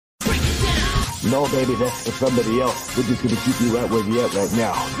No, baby, that's for somebody else. We're just going to keep you right where you're at right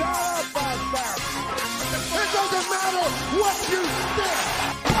now. It doesn't matter what you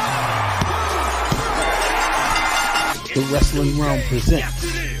think. The Wrestling Realm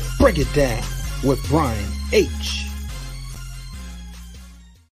presents Break It Down with Brian H.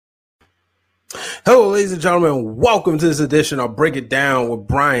 Hello, ladies and gentlemen. Welcome to this edition of Break It Down with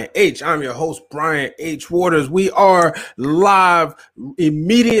Brian H. I'm your host, Brian H. Waters. We are live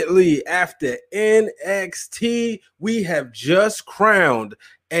immediately after NXT. We have just crowned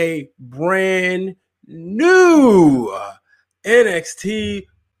a brand new NXT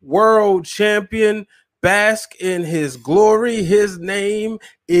World Champion. Bask in his glory. His name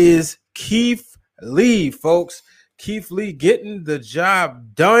is Keith Lee, folks. Keith Lee getting the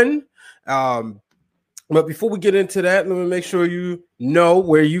job done. But before we get into that, let me make sure you know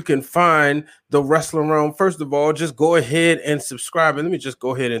where you can find the Wrestling Realm. First of all, just go ahead and subscribe. And let me just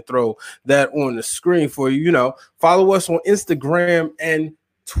go ahead and throw that on the screen for you. You know, follow us on Instagram and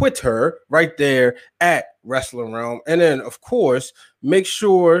Twitter right there at Wrestling Realm. And then, of course, make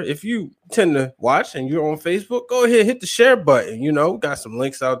sure if you tend to watch and you're on Facebook, go ahead, hit the share button. You know, got some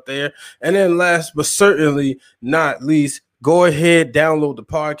links out there. And then last but certainly not least, go ahead, download the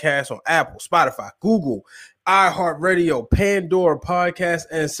podcast on Apple, Spotify, Google, iHeartRadio, Pandora Podcast,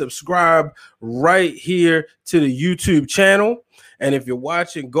 and subscribe right here to the YouTube channel. And if you're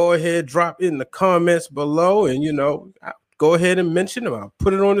watching, go ahead, drop in the comments below, and, you know, go ahead and mention them. I'll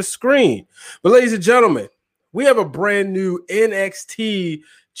put it on the screen. But ladies and gentlemen, we have a brand new NXT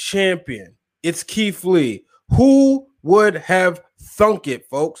champion. It's Keith Lee. Who would have thunk it,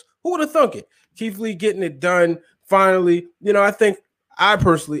 folks? Who would have thunk it? Keith Lee getting it done. Finally, you know, I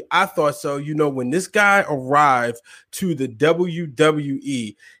thought so. You know, when this guy arrived to the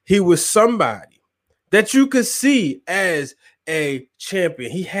WWE, he was somebody that you could see as a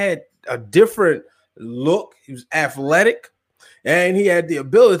champion. He had a different look. He was athletic and he had the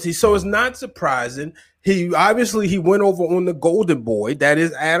ability. So it's not surprising. He went over on the Golden Boy, that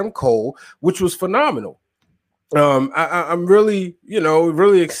is Adam Cole, which was phenomenal. I'm really,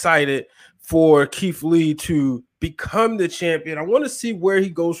 really excited for Keith Lee to become the champion. I want to see where he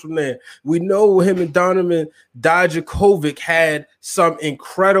goes from there. We know him and Donovan Dijakovic had some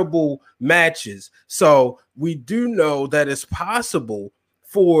incredible matches. So we do know that it's possible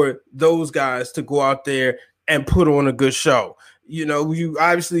for those guys to go out there and put on a good show. You know, you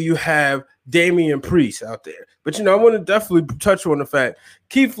have Damian Priest out there. But, you know, I want to definitely touch on the fact,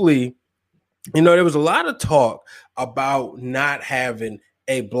 Keith Lee, you know, there was a lot of talk about not having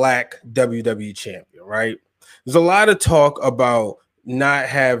a black WWE champion, right? There's a lot of talk about not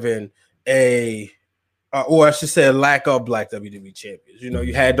having a lack of black WWE champions. You know,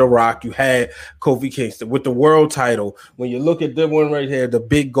 you had The Rock, you had Kofi Kingston with the world title. When you look at the one right here, the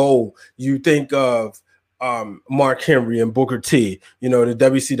big goal, you think of Mark Henry and Booker T. You know, the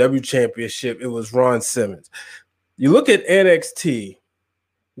WCW championship, it was Ron Simmons. You look at NXT,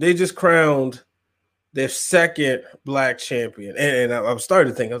 they just crowned their second black champion. And I was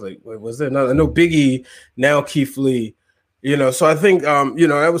starting to think, I was like, wait, was there another? No, Big E, now Keith Lee. You know, so I think,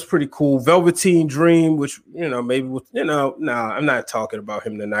 that was pretty cool. Velveteen Dream, which, maybe, I'm not talking about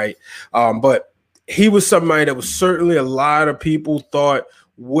him tonight. But he was somebody that was certainly a lot of people thought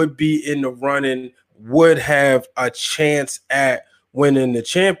would be in the running, would have a chance at winning the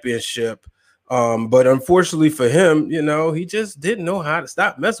championship. But unfortunately for him, he just didn't know how to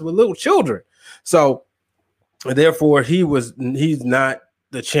stop messing with little children. So therefore he's not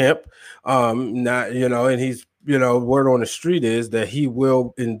the champ. And he's, word on the street is that he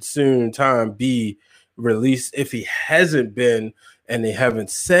will in soon time be released if he hasn't been, and they haven't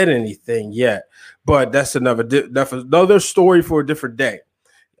said anything yet. But that's another story for a different day.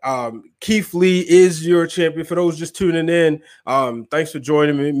 Keith Lee is your champion. For those just tuning in, thanks for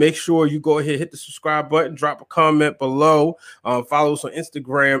joining me. Make sure you go ahead, hit the subscribe button, drop a comment below, follow us on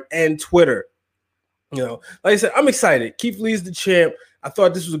Instagram and Twitter. You know, like I said, I'm excited. Keith Lee is the champ. I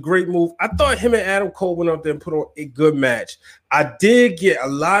thought this was a great move. I thought him and Adam Cole went up there and put on a good match. I did get a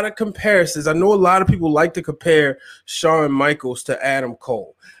lot of comparisons. I know a lot of people like to compare Shawn Michaels to Adam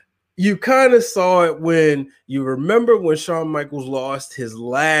Cole. You kind of saw it when Shawn Michaels lost his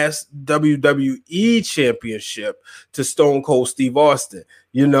last WWE championship to Stone Cold Steve Austin.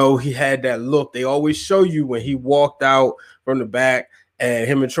 You know, he had that look. They always show you when he walked out from the back and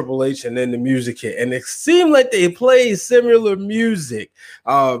him and Triple H, and then the music hit. And it seemed like they played similar music.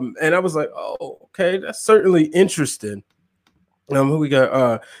 And I was like, oh, okay, that's certainly interesting. Who we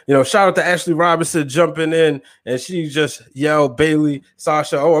got? Shout out to Ashley Robinson jumping in, and she just yelled Bayley,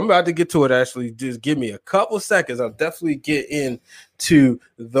 Sasha. Oh, I'm about to get to it. Ashley, just give me a couple seconds. I'll definitely get into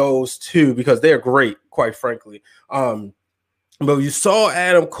those two because they're great, quite frankly. But you saw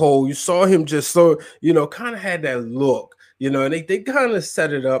Adam Cole, you saw him just kind of had that look, and they kind of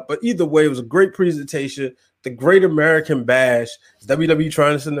set it up. But either way, it was a great presentation. The Great American Bash. WWE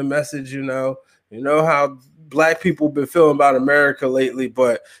trying to send a message, you know how Black people been feeling about America lately,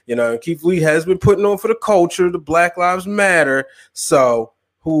 but Keith Lee has been putting on for the culture, the Black Lives Matter. So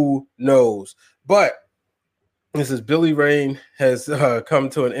who knows? But this is Billy Rain has come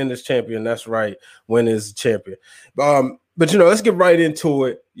to an end as champion. That's right, win as champion. But let's get right into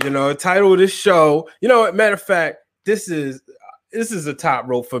it. Title of this show. Matter of fact, this is a top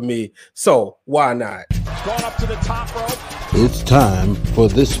rope for me. So why not? Going up to the top rope. It's time for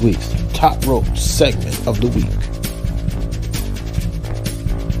this week's Top Rope segment of the week.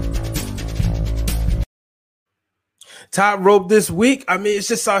 Top rope this week, it's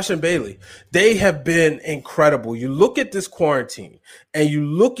just Sasha and Bayley. They have been incredible. You look at this quarantine and you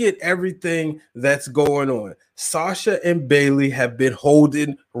look at everything that's going on. Sasha and Bayley have been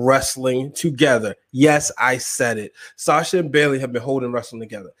holding wrestling together. Yes, I said it. Sasha and Bayley have been holding wrestling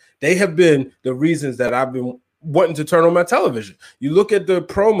together. They have been the reasons that I've been wanting to turn on my television. You look at the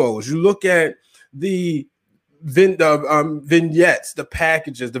promos, you look at the vignettes, the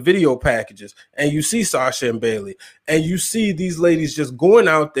packages, the video packages, and you see Sasha and Bayley, and you see these ladies just going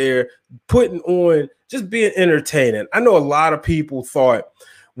out there, putting on, just being entertaining. I know a lot of people thought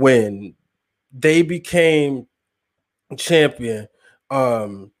when they became champion, I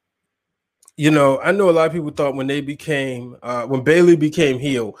know a lot of people thought when Bayley became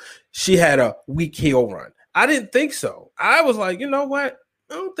heel, she had a weak heel run. I didn't think so. I was like, you know what?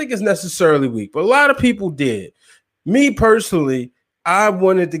 I don't think it's necessarily weak, but a lot of people did. Me personally, I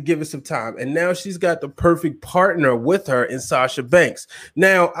wanted to give it some time, and now she's got the perfect partner with her in Sasha Banks.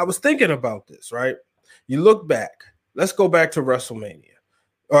 Now, I was thinking about this, right? You look back. Let's go back to WrestleMania.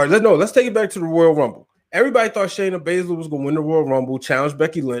 Let's take it back to the Royal Rumble. Everybody thought Shayna Baszler was going to win the Royal Rumble, challenge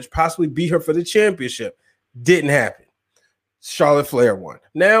Becky Lynch, possibly beat her for the championship. Didn't happen. Charlotte Flair won.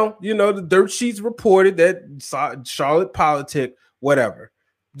 Now, the dirt sheets reported that Charlotte politic, whatever.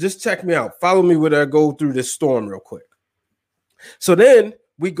 Just check me out. Follow me when I go through this storm real quick. So then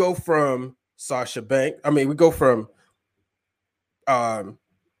we go from we go from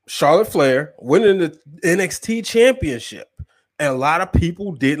Charlotte Flair winning the NXT championship. And a lot of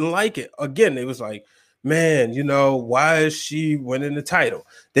people didn't like it. Again, it was like, man, why is she winning the title?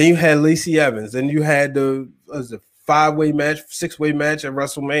 Then you had Lacey Evans. Then you had the 5-way match, 6-way match at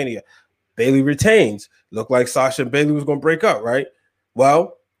WrestleMania. Bayley retains. Looked like Sasha and Bayley was going to break up, right?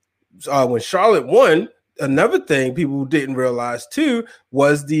 Well, when Charlotte won, another thing people didn't realize too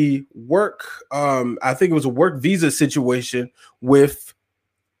was the work. I think it was a work visa situation with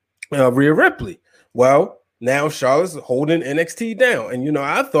Rhea Ripley. Well, now Charlotte's holding NXT down. And,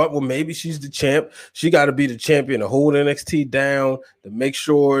 I thought, well, maybe she's the champ. She got to be the champion to hold NXT down, to make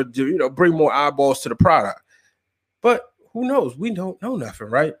sure to, bring more eyeballs to the product. But who knows? We don't know nothing,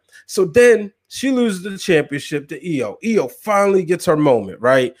 right? So then she loses the championship to Io. Io finally gets her moment,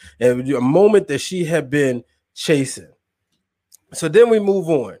 right? And a moment that she had been chasing. So then we move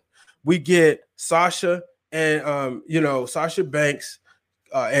on. We get Sasha and, Sasha Banks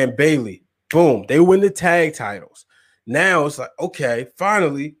and Bayley. Boom. They win the tag titles. Now it's like, okay,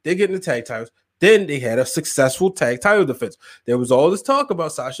 finally, they're getting the tag titles. Then they had a successful tag title defense. There was all this talk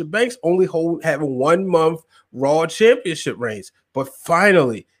about Sasha Banks only having 1 month Raw championship reigns. But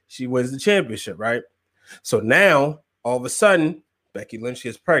finally, she wins the championship, right? So now, all of a sudden, Becky Lynch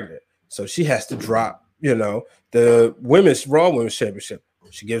gets pregnant. So she has to drop, the Raw Women's Championship.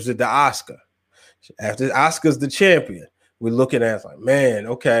 She gives it to Asuka. After Asuka's the champion, we're looking at it like, man,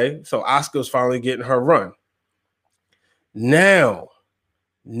 okay. So Asuka's finally getting her run. Now,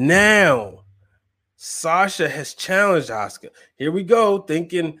 Sasha has challenged Asuka. Here we go,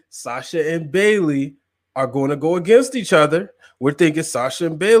 thinking Sasha and Bayley are going to go against each other. We're thinking Sasha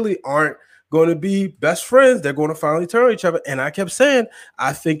and Bayley aren't going to be best friends. They're going to finally turn on each other. And I kept saying,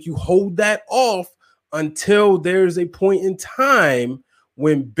 I think you hold that off until there's a point in time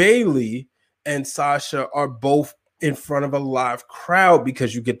when Bayley and Sasha are both in front of a live crowd,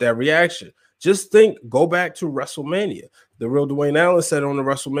 because you get that reaction. Just go back to WrestleMania. The real Dwayne Allen said on the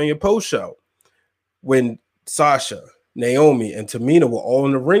WrestleMania post show, when Sasha, Naomi, and Tamina were all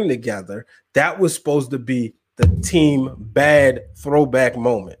in the ring together, that was supposed to be the team bad throwback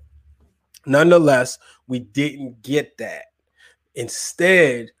moment. Nonetheless, we didn't get that.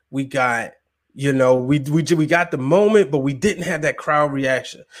 Instead, we got You know, we got the moment, but we didn't have that crowd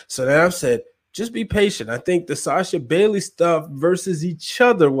reaction. So then I said, just be patient. I think the Sasha Bayley stuff versus each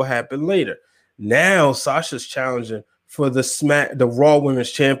other will happen later. Now Sasha's challenging for the Raw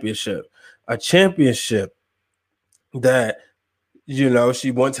Women's Championship, a championship that, you know,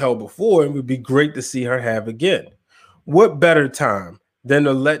 she once held before, and would be great to see her have again. What better time than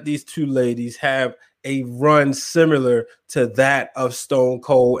to let these two ladies have a run similar to that of Stone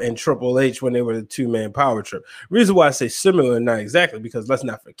Cold and Triple H when they were the two-man power trip? Reason why I say similar, not exactly, because let's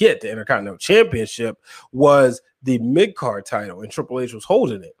not forget the Intercontinental Championship was the mid-card title, and Triple H was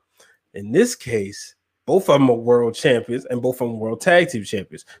holding it. In this case, both of them are world champions, and both of them are world tag team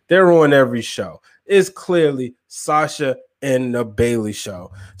champions. They're on every show. It's clearly Sasha and the Bayley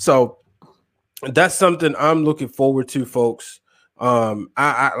show. So that's something I'm looking forward to, folks.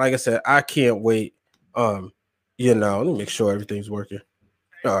 I like I said, I can't wait. You know, let me make sure everything's working.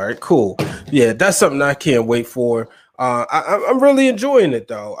 All right, cool. Yeah, that's something I can't wait for. I'm really enjoying it,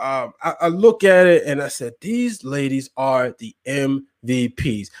 though. I look at it and I said, these ladies are the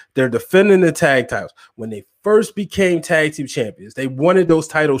MVPs. They're defending the tag titles. When they first became tag team champions, they wanted those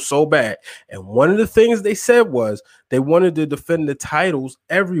titles so bad. And one of the things they said was they wanted to defend the titles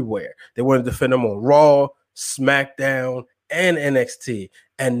everywhere. They wanted to defend them on Raw, SmackDown, and NXT.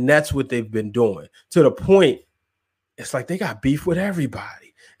 And that's what they've been doing, to the point it's like they got beef with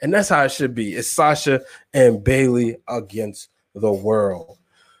everybody. And that's how it should be. It's Sasha and Bayley against the world.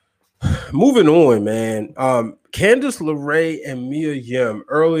 Moving on, man. Candice LeRae and Mia Yim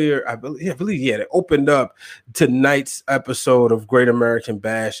earlier, I believe, they opened up tonight's episode of Great American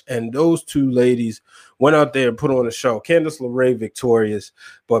Bash, and those two ladies went out there and put on a show. Candice LeRae victorious,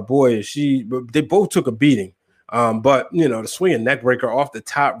 but boy, they both took a beating. But you know, the swinging neck breaker off the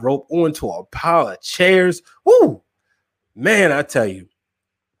top rope onto a pile of chairs. Woo! Man, I tell you,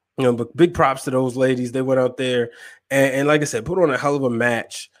 but big props to those ladies. They went out there and like I said, put on a hell of a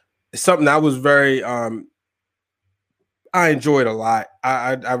match. It's something I was very I enjoyed a lot.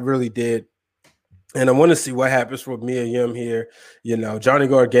 I really did. And I want to see what happens for Mia Yim here. You know, Johnny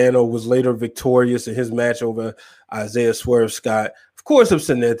Gargano was later victorious in his match over Isaiah Swerve Scott. Of course, I'm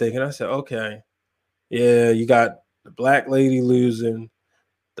sitting there thinking, I said, okay, yeah, you got the black lady losing,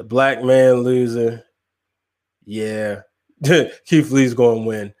 the black man losing. Yeah, Keith Lee's going to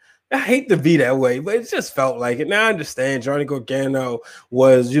win. I hate to be that way, but it just felt like it. Now I understand Johnny Gargano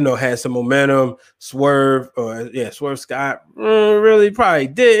was, you know, had some momentum. Swerve Scott really probably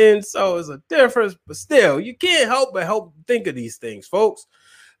didn't. So it's a difference, but still, you can't help but think of these things, folks.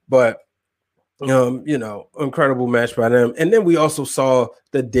 But, you know, incredible match by them. And then we also saw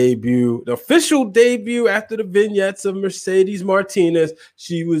the official debut after the vignettes of Mercedes Martinez.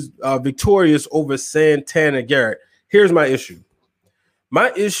 She was victorious over Santana Garrett. Here's my issue.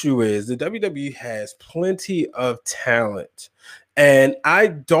 My issue is the WWE has plenty of talent, and I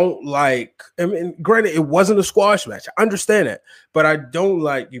don't like, I mean, granted, it wasn't a squash match. I understand that, but I don't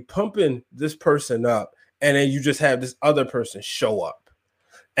like you pumping this person up and then you just have this other person show up.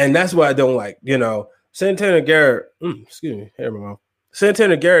 And that's what I don't like. You know, Santana Garrett,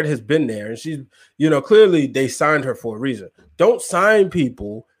 Santana Garrett has been there, and she's, you know, clearly they signed her for a reason. Don't sign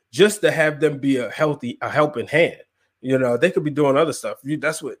people just to have them be a helping hand. You know, they could be doing other stuff.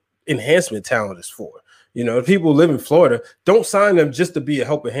 That's what enhancement talent is for. You know, if people live in Florida, don't sign them just to be a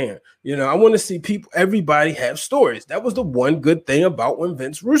helping hand. You know, I want to see everybody have stories. That was the one good thing about when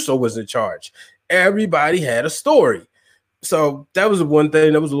Vince Russo was in charge. Everybody had a story. So that was the one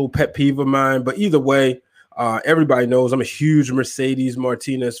thing. That was a little pet peeve of mine. But either way, everybody knows I'm a huge Mercedes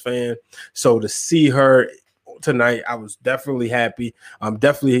Martinez fan. So to see her tonight, I was definitely happy. I'm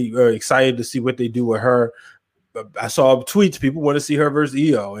definitely excited to see what they do with her. I saw tweets, people want to see her versus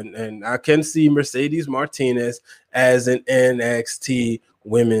Io, and I can see Mercedes Martinez as an NXT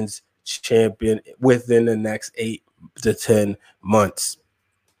women's champion within the next 8 to 10 months.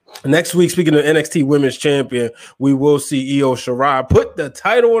 Next week, speaking of NXT women's champion, we will see Io Shirai put the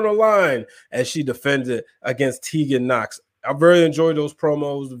title on the line as she defends it against Tegan Nox. I very enjoyed those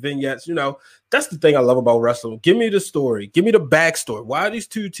promos, the vignettes. You know, that's the thing I love about wrestling. Give me the story. Give me the backstory. Why are these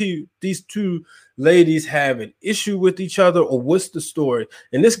two ladies have an issue with each other, or what's the story?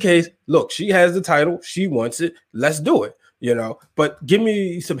 In this case, look, she has the title. She wants it. Let's do it, you know. But give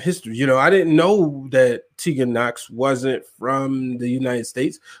me some history. You know, I didn't know that Tegan Nox wasn't from the United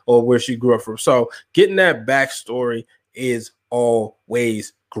States or where she grew up from. So getting that backstory is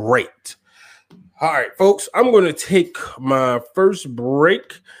always great. All right, folks, I'm going to take my first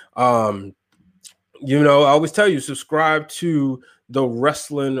break. You know, I always tell you, subscribe to the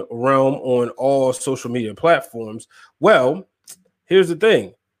Wrestling Realm on all social media platforms. Well, here's the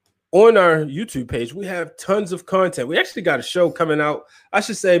thing. on our YouTube page, we have tons of content. We actually got a show coming out. I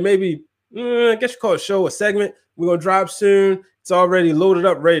should say maybe, I guess you call it a show, a segment. We're going to drop soon. It's already loaded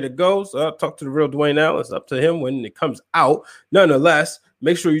up, ready to go. So I'll talk to the real Dwayne Allen. It's up to him when it comes out. Nonetheless,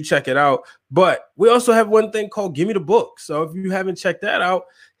 make sure you check it out. But we also have one thing called Give Me the Book. So if you haven't checked that out,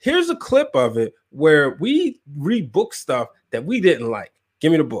 here's a clip of it where we read book stuff that we didn't like.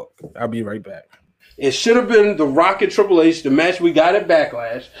 Give me the book. I'll be right back. It should have been The Rock and Triple H, the match we got at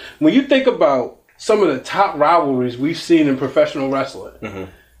Backlash. When you think about some of the top rivalries we've seen in professional wrestling,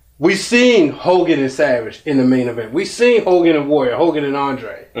 we've seen Hogan and Savage in the main event. We've seen Hogan and Warrior, Hogan and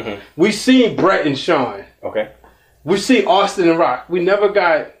Andre. We've seen Bret and Shawn. Okay. We've seen Austin and Rock. We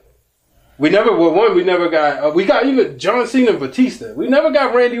got even John Cena and Batista. We never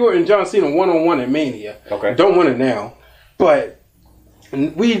got Randy Orton and John Cena one-on-one at Mania. Okay. Don't want it now. But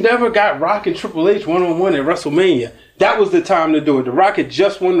we never got Rock and Triple H one-on-one at WrestleMania. That was the time to do it. The Rock had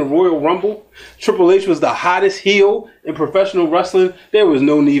just won the Royal Rumble. Triple H was the hottest heel in professional wrestling. There was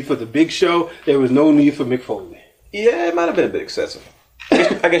no need for the Big Show. There was no need for Mick Foley. Yeah, it might have been a bit excessive.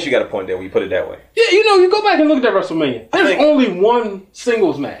 I guess you got a point there when you put it that way. Yeah, you go back and look at that WrestleMania. There's only one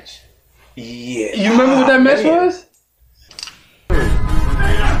singles match. Yeah. You remember what that match was?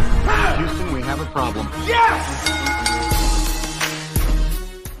 Houston, we have a problem.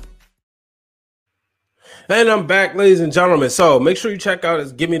 And I'm back, ladies and gentlemen. So make sure you check out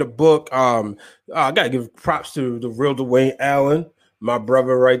his Give Me the Book. I gotta give props to the real Dwayne Allen, my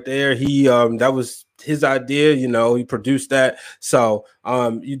brother right there. He that was his idea, he produced that. So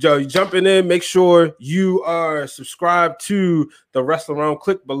you jumping in, make sure you are subscribed to the Wrestling Round.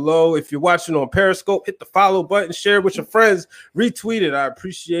 Click below. If you're watching on Periscope, hit the follow button, share it with your friends, retweet it. I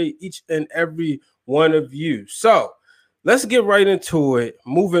appreciate each and every one of you. So let's get right into it.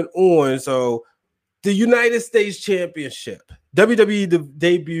 Moving on. So the United States Championship. WWE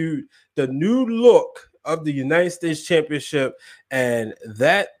debuted the new look of the United States Championship, and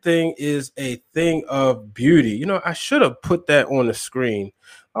that thing is a thing of beauty. I should have put that on the screen,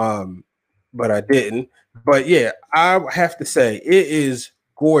 but I didn't. But yeah, I have to say it is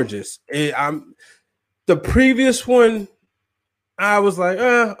gorgeous. The previous one, I was like,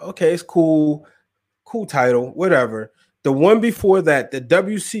 okay, it's cool title, whatever. The one before that, the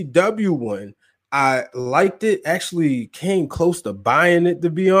WCW one, I liked it. Actually came close to buying it, to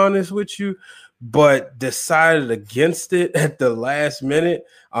be honest with you, but decided against it at the last minute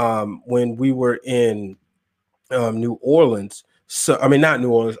when we were in New Orleans. So I mean, not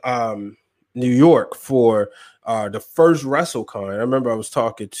New Orleans, New York for the first WrestleCon. I remember I was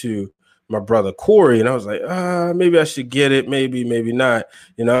talking to my brother Corey, and I was like, maybe I should get it, maybe not.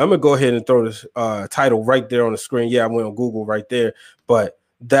 I'm gonna go ahead and throw this title right there on the screen. Yeah, I went on Google right there, but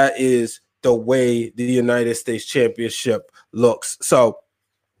that is the way the United States Championship looks. So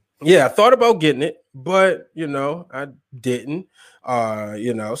yeah, I thought about getting it, but I didn't.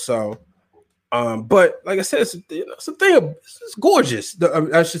 So but like I said, it's a thing. It's gorgeous.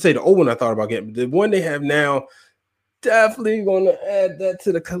 I should say the old one I thought about getting. The one they have now, definitely gonna add that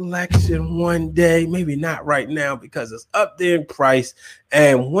to the collection one day. Maybe not right now because it's up there in price.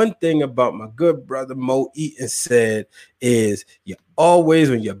 And one thing about my good brother Mo Eaton said is, you always,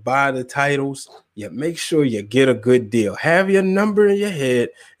 when you buy the titles, you make sure you get a good deal. Have your number in your head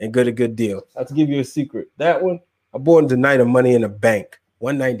and get a good deal. I have to give you a secret. That one, I bought tonight of Money in the Bank,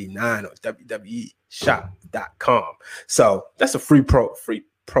 $199 on WWEshop.com. So that's a free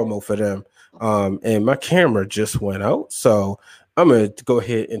promo for them. And my camera just went out, so I'm gonna go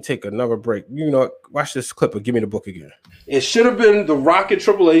ahead and take another break. Watch this clip of Give Me the Book again. It should have been The Rock and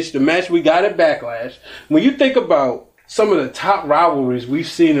Triple H, the match we got at Backlash. When you think about some of the top rivalries we've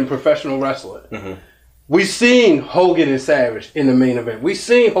seen in professional wrestling, we've seen Hogan and Savage in the main event. We've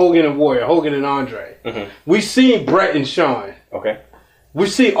seen Hogan and Warrior, Hogan and Andre. We've seen Bret and Shawn. Okay.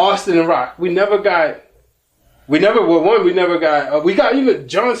 We've seen Austin and Rock. We got even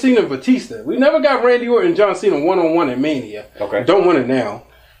John Cena and Batista. We never got Randy Orton and John Cena one-on-one at Mania. Okay. Don't want it now.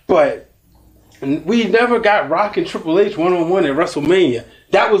 But we never got Rock and Triple H one-on-one at WrestleMania.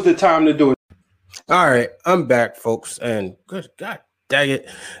 That was the time to do it. All right, I'm back, folks. And good God dang it.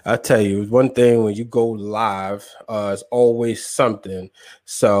 I tell you, one thing when you go live, it's always something.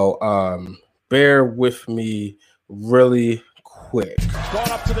 So bear with me really quick. Going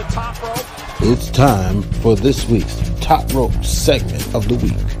up to the top rope. It's time for this week's Top Rope segment of the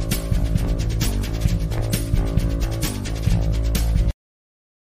week.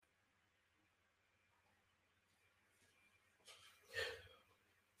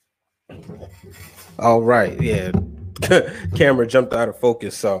 All right, yeah. Camera jumped out of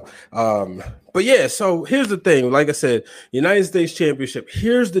focus, so But yeah, so here's the thing. Like I said, United States Championship.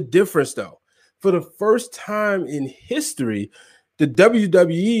 Here's the difference, though. For the first time in history, the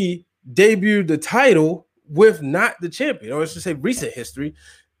WWE debuted the title with not the champion, or I should say recent history.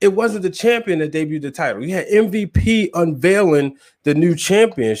 It wasn't the champion that debuted the title. You had MVP unveiling the new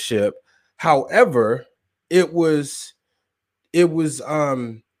championship. However, it was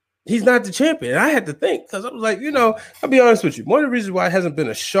he's not the champion. And I had to think, because I was like, I'll be honest with you. One of the reasons why it hasn't been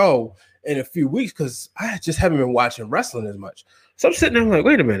a show in a few weeks, because I just haven't been watching wrestling as much. So I'm sitting there, I'm like,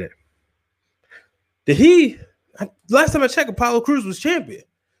 wait a minute. Last time I checked, Apollo Crews was champion.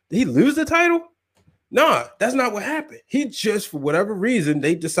 Did he lose the title? Nah, that's not what happened. He just, for whatever reason,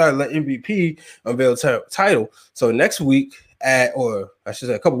 they decided to let MVP unveil the title. So next week or I should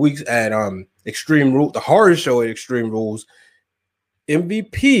say a couple weeks at Extreme Rules, the horror show at Extreme Rules,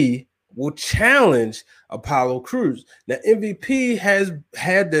 MVP will challenge Apollo Crews. Now, MVP has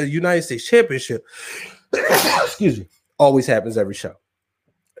had the United States Championship. Excuse me. Always happens every show.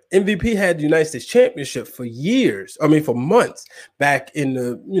 MVP had the United States Championship for years. I mean, for months back in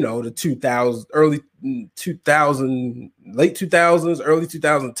the 2000s, early 2000, late 2000s, early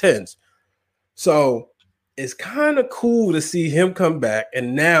 2010s. So it's kind of cool to see him come back,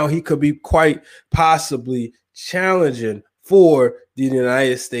 and now he could be quite possibly challenging for the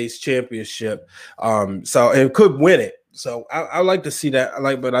United States Championship. So it could win it. So I like to see that.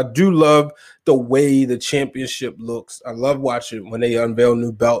 But I do love the way the championship looks. I love watching when they unveil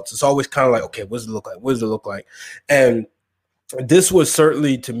new belts. It's always kind of like, okay, what does it look like? What does it look like? And this was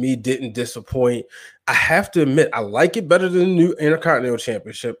certainly, to me, didn't disappoint. I have to admit, I like it better than the new Intercontinental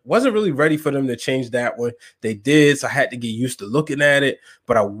Championship. Wasn't really ready for them to change that one. They did, so I had to get used to looking at it.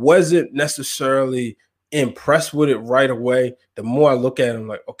 But I wasn't necessarily impressed with it right away. The more I look at it, I'm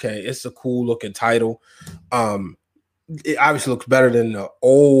like, okay, it's a cool looking title. It obviously looks better than the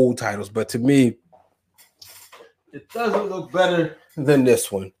old titles, but to me, it doesn't look better than this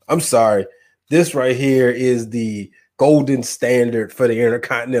one. I'm sorry. This right here is the golden standard for the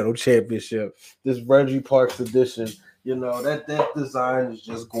Intercontinental Championship. This Reggie Parks edition, that design is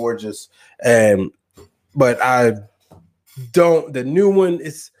just gorgeous. But the new one,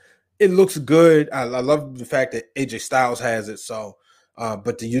 it looks good. I love the fact that AJ Styles has it. So,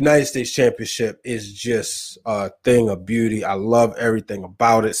 but the United States Championship is just a thing of beauty. I love everything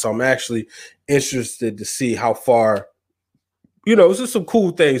about it. So I'm actually interested to see how far, it's just some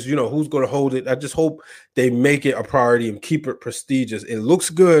cool things, who's going to hold it. I just hope they make it a priority and keep it prestigious. It looks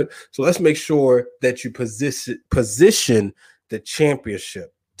good. So let's make sure that you position the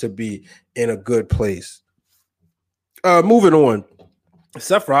championship to be in a good place. Moving on.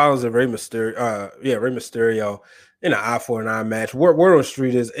 Seth Rollins and Rey Mysterio in an eye for an eye match. Word on the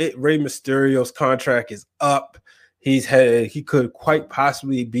street is Rey Mysterio's contract is up. He could quite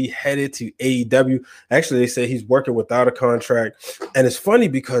possibly be headed to AEW. Actually, they say he's working without a contract. And it's funny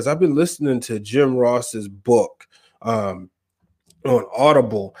because I've been listening to Jim Ross's book on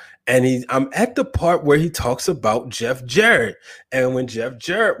Audible, and I'm at the part where he talks about Jeff Jarrett, and when Jeff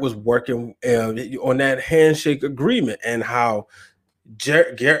Jarrett was working on that handshake agreement, and how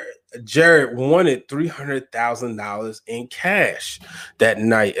Jarrett wanted $300,000 in cash that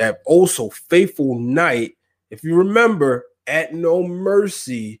night at also Faithful Night. If you remember, at No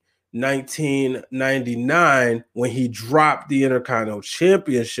Mercy 1999, when he dropped the Intercontinental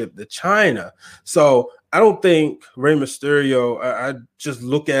Championship to China. So I don't think Rey Mysterio, I just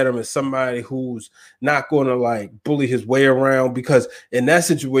look at him as somebody who's not going to bully his way around, because in that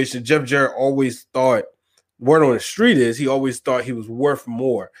situation, Jeff Jarrett always thought, word on the street is, he always thought he was worth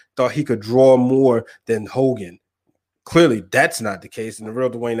more, thought he could draw more than Hogan. Clearly, that's not the case. And the real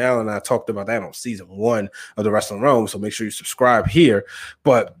Dwayne Allen and I talked about that on season 1 of the Wrestling Realm. So make sure you subscribe here.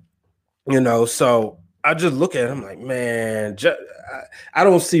 But, so I just look at him like, man, I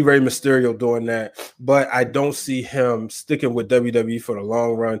don't see Rey Mysterio doing that. But I don't see him sticking with WWE for the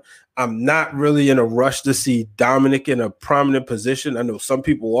long run. I'm not really in a rush to see Dominic in a prominent position. I know some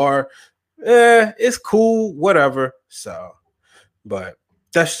people are. It's cool, whatever. So, but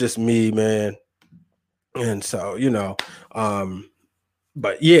that's just me, man. And so,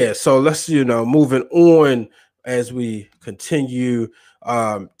 but yeah, so let's, moving on as we continue.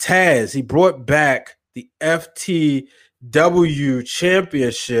 Taz, he brought back the FTW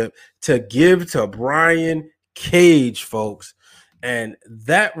championship to give to Brian Cage, folks. And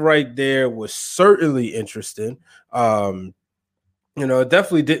that right there was certainly interesting. I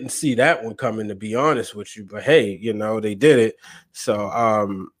definitely didn't see that one coming, to be honest with you, but hey, they did it. So, I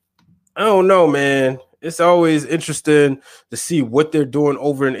don't know, man. It's always interesting to see what they're doing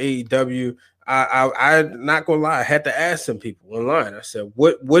over in AEW. I'm not gonna lie, I had to ask some people online. I said,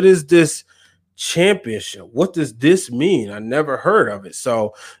 what is this championship. What does this mean? I never heard of it.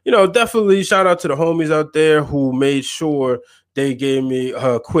 So, definitely shout out to the homies out there who made sure they gave me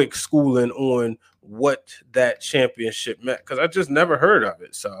a quick schooling on what that championship meant, because I just never heard of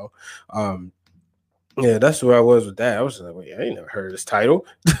it. So, yeah, that's where I was with that. I was like, wait, I ain't never heard of this title.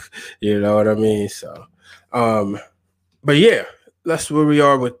 You know what I mean? So, but yeah, that's where we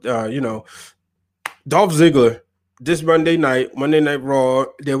are with, Dolph Ziggler. This Monday Night Raw,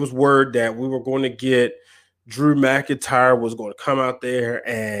 there was word that we were going to get Drew McIntyre was going to come out there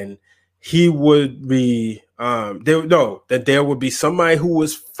and he would be that there would be somebody who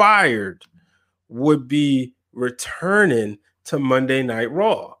was fired would be returning to Monday Night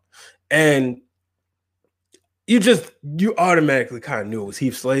Raw. And you automatically kind of knew it was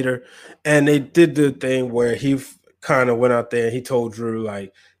Heath Slater. And they did the thing where he kind of went out there and he told Drew,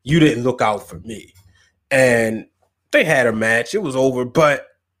 like, you didn't look out for me. And they had a match. It was over. But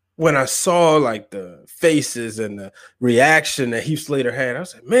when I saw like the faces and the reaction that Heath Slater had, I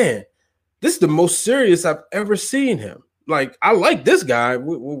was like, man, this is the most serious I've ever seen him. Like, I like this guy.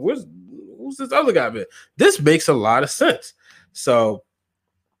 Who's this other guy been? This makes a lot of sense. So,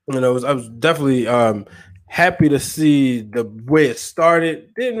 I was definitely happy to see the way it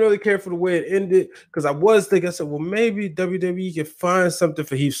started. Didn't really care for the way it ended, because I said, well, maybe WWE can find something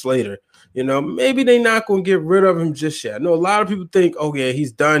for Heath Slater. Maybe they're not going to get rid of him just yet. I know a lot of people think, oh, yeah,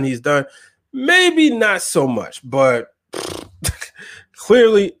 he's done. Maybe not so much, but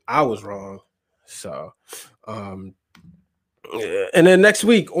clearly I was wrong. So, yeah. And then next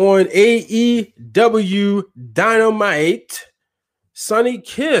week on AEW Dynamite, Sonny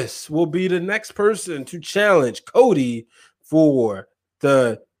Kiss will be the next person to challenge Cody for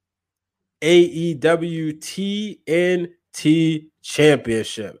the AEW TNT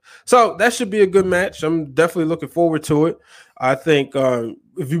Championship. So that should be a good match. I'm definitely looking forward to it. I think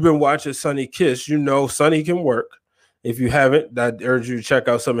if you've been watching Sonny Kiss, Sonny can work. If you haven't, I urge you to check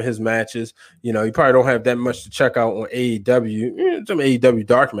out some of his matches. You probably don't have that much to check out on AEW, some AEW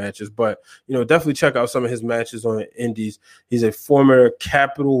dark matches, but, definitely check out some of his matches on Indies. He's a former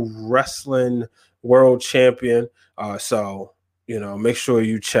Capital Wrestling World Champion. So, make sure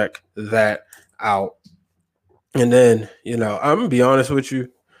you check that out. And then, I'm going to be honest with you.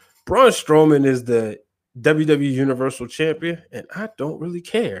 Braun Strowman is the WWE Universal Champion, and I don't really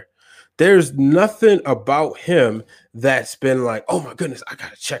care. There's nothing about him that's been like, oh my goodness, I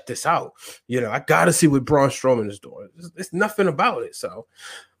gotta check this out. I gotta see what Braun Strowman is doing. There's nothing about it. So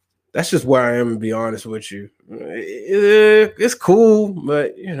that's just where I am, to be honest with you. It's cool,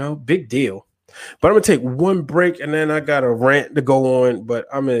 but big deal. But I'm gonna take one break and then I got a rant to go on. But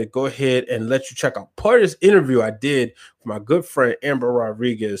I'm gonna go ahead and let you check out part of this interview I did with my good friend Amber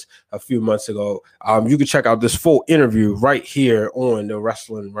Rodriguez a few months ago. You can check out this full interview right here on the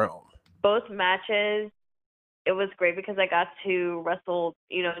Wrestling Realm. Both matches, it was great because I got to wrestle,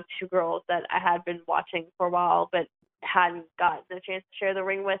 two girls that I had been watching for a while, but hadn't gotten a chance to share the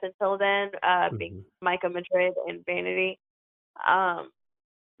ring with until then, being Micah Madrid and Vanity. Shout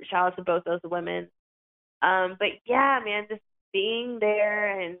out to both those women. But yeah, man, just being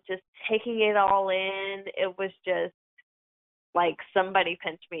there and just taking it all in, it was just like somebody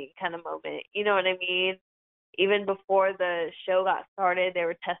pinched me kind of moment. You know what I mean? Even before the show got started, they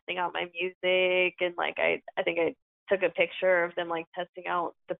were testing out my music, and like I think I took a picture of them like testing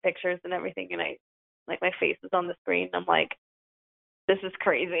out the pictures and everything, and I like my face was on the screen. I'm like, this is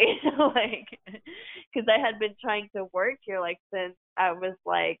crazy, like, because I had been trying to work here like since I was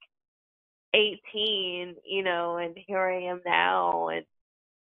like 18, and here I am now, and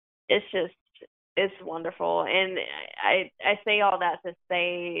it's wonderful. And I say all that to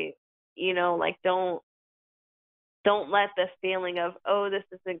say, like don't let the feeling of, oh, this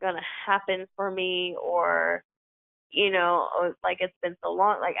isn't going to happen for me, or, like it's been so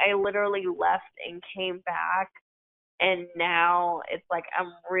long. Like I literally left and came back, and now it's like I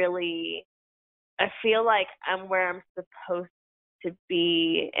feel like I'm where I'm supposed to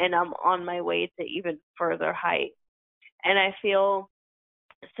be, and I'm on my way to even further height. And I feel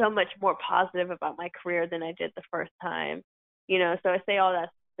so much more positive about my career than I did the first time, so I say all that to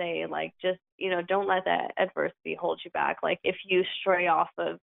say, like, just, don't let that adversity hold you back. Like if you stray off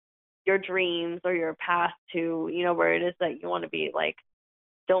of your dreams or your path to, where it is that you want to be, like,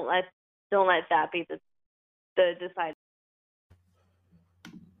 don't let that be the deciding.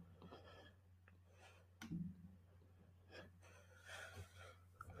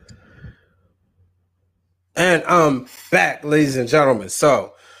 And I'm back, ladies and gentlemen.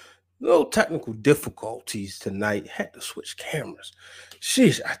 So, little technical difficulties tonight. Had to switch cameras.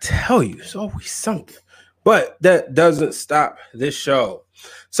 Sheesh, I tell you, it's always something. But that doesn't stop this show.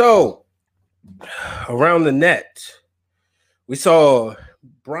 So, around the net, we saw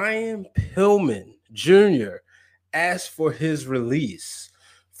Brian Pillman Jr. ask for his release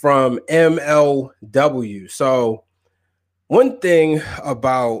from MLW. So one thing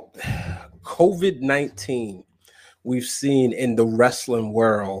about COVID-19 we've seen in the wrestling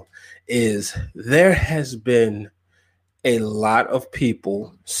world is there has been a lot of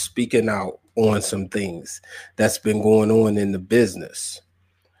people speaking out on some things that's been going on in the business.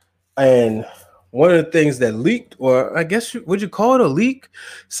 And one of the things that leaked, or I guess, would you call it a leak?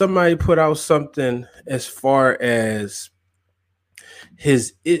 Somebody put out something as far as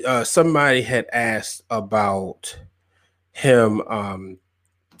somebody had asked about him.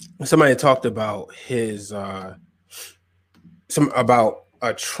 Somebody talked about about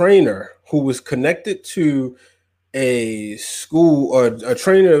a trainer who was connected to a school, or a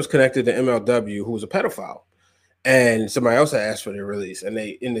trainer that was connected to MLW who was a pedophile, and somebody else had asked for their release, and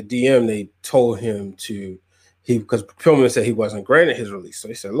they, in the DM, they told him because Pillman said he wasn't granted his release, so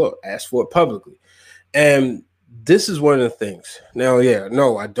they said, look, ask for it publicly. And this is one of the things. Now,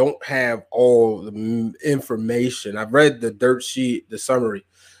 I don't have all the information. I've read the dirt sheet, the summary,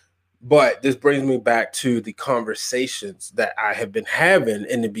 but this brings me back to the conversations that I have been having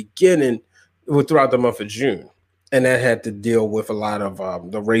in the beginning throughout the month of June. And that had to deal with a lot of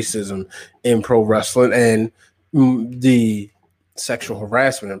the racism in pro wrestling and the sexual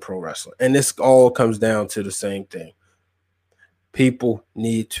harassment in pro wrestling. And this all comes down to the same thing. People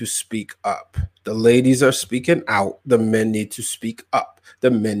need to speak up. The ladies are speaking out. The men need to speak up. The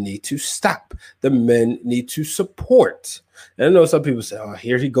men need to stop. The men need to support. And I know some people say, oh,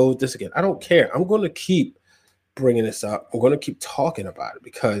 here he goes with this again. I don't care. I'm going to keep bringing this up. I'm going to keep talking about it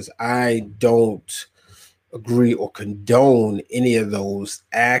because I don't agree or condone any of those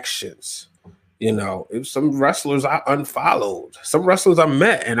actions. If some wrestlers I unfollowed, some wrestlers I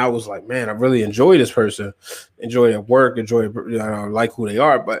met, and I was like, man, I really enjoy this person, enjoy their work, like who they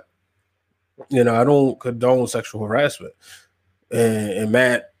are, but I don't condone sexual harassment. And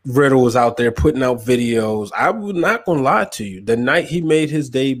Matt Riddle was out there putting out videos. I'm not gonna lie to you. The night he made his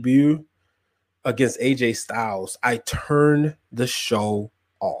debut against AJ Styles, I turned the show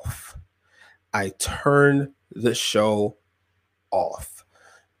off.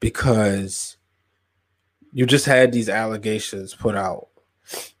 Because you just had these allegations put out.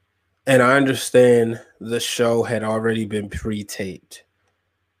 And I understand the show had already been pre-taped.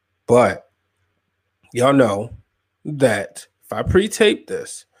 But y'all know that if I pre-tape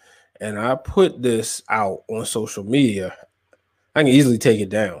this and I put this out on social media, I can easily take it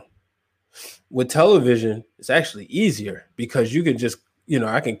down. With television, it's actually easier because you can just,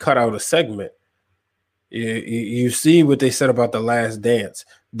 I can cut out a segment. You see what they said about The Last Dance.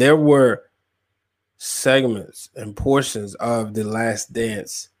 There were segments and portions of The Last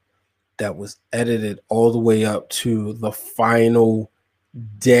Dance that was edited all the way up to the final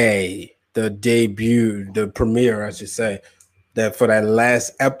day, the debut, the premiere, I should say, that for that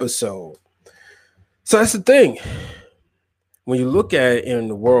last episode. So that's the thing. When you look at it in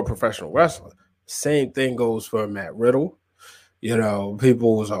the world of professional wrestling, same thing goes for Matt Riddle.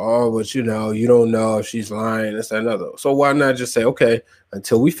 People was like, oh, but you don't know if she's lying, this, that, and another. So why not just say, okay,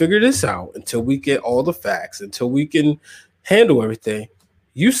 until we figure this out, until we get all the facts, until we can handle everything,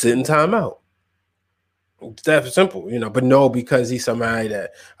 you sit in timeout. It's that simple, But no, because he's somebody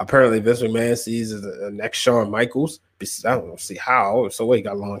that apparently Vince McMahon sees as the next Shawn Michaels. I don't see how. So he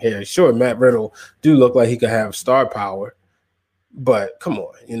got long hair. Sure, Matt Riddle do look like he could have star power, but come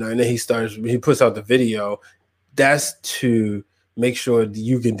on, And then he puts out the video. That's to make sure that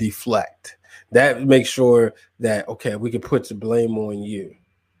you can deflect. That makes sure that, okay, we can put the blame on you.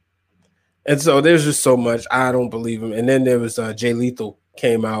 And so there's just so much. I don't believe him. And then there was Jay Lethal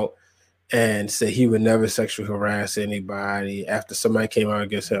came out and said he would never sexually harass anybody after somebody came out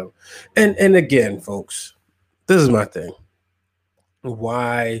against him. And again, folks, this is my thing.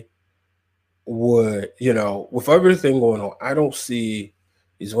 Why would, with everything going on, I don't see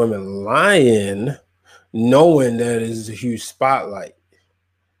these women lying knowing that it's a huge spotlight.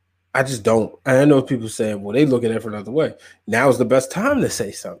 I just don't. I know people saying, well, they look at it from another way. Now is the best time to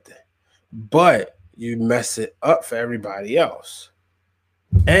say something. But you mess it up for everybody else.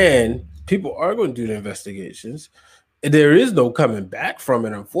 And people are going to do the investigations. There is no coming back from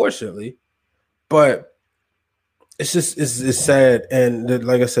it, unfortunately. But it's just, it's sad. And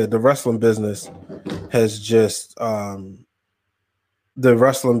like I said, the wrestling business has just,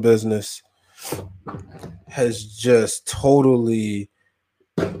 totally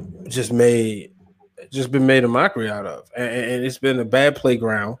been made a mockery out of, and it's been a bad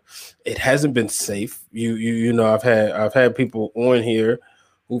playground. It hasn't been safe. I've had people on here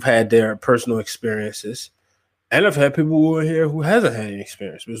who've had their personal experiences. And I've had people who are here who hasn't had any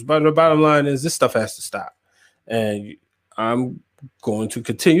experience. But the bottom line is this stuff has to stop. And I'm going to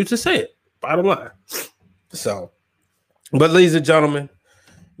continue to say it. Bottom line. So, but ladies and gentlemen,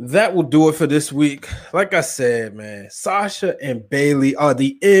 that will do it for this week. Like I said, man, Sasha and Bayley are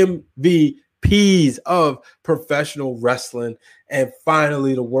the MVPs of professional wrestling. And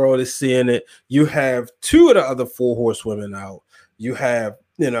finally, the world is seeing it. You have two of the other 4 horsewomen out. You have,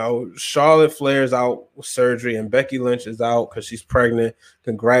 Charlotte Flair's out with surgery and Becky Lynch is out because she's pregnant.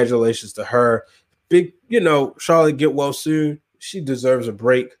 Congratulations to her. Big, Charlotte get well soon. She deserves a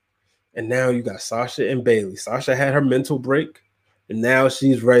break. And now you got Sasha and Bayley. Sasha had her mental break. And now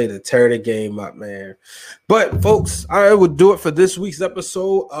she's ready to tear the game up, man. But, folks, I would do it for this week's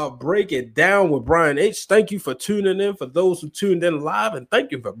episode of Break It Down with Brian H. Thank you for tuning in, for those who tuned in live, and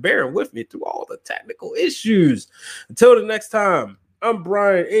thank you for bearing with me through all the technical issues. Until the next time, I'm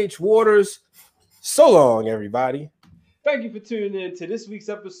Brian H. Waters. So long, everybody. Thank you for tuning in to this week's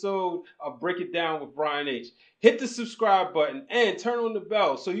episode of Break It Down with Brian H. Hit the subscribe button and turn on the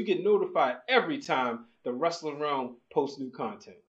bell so you get notified every time the Wrestling Realm posts new content.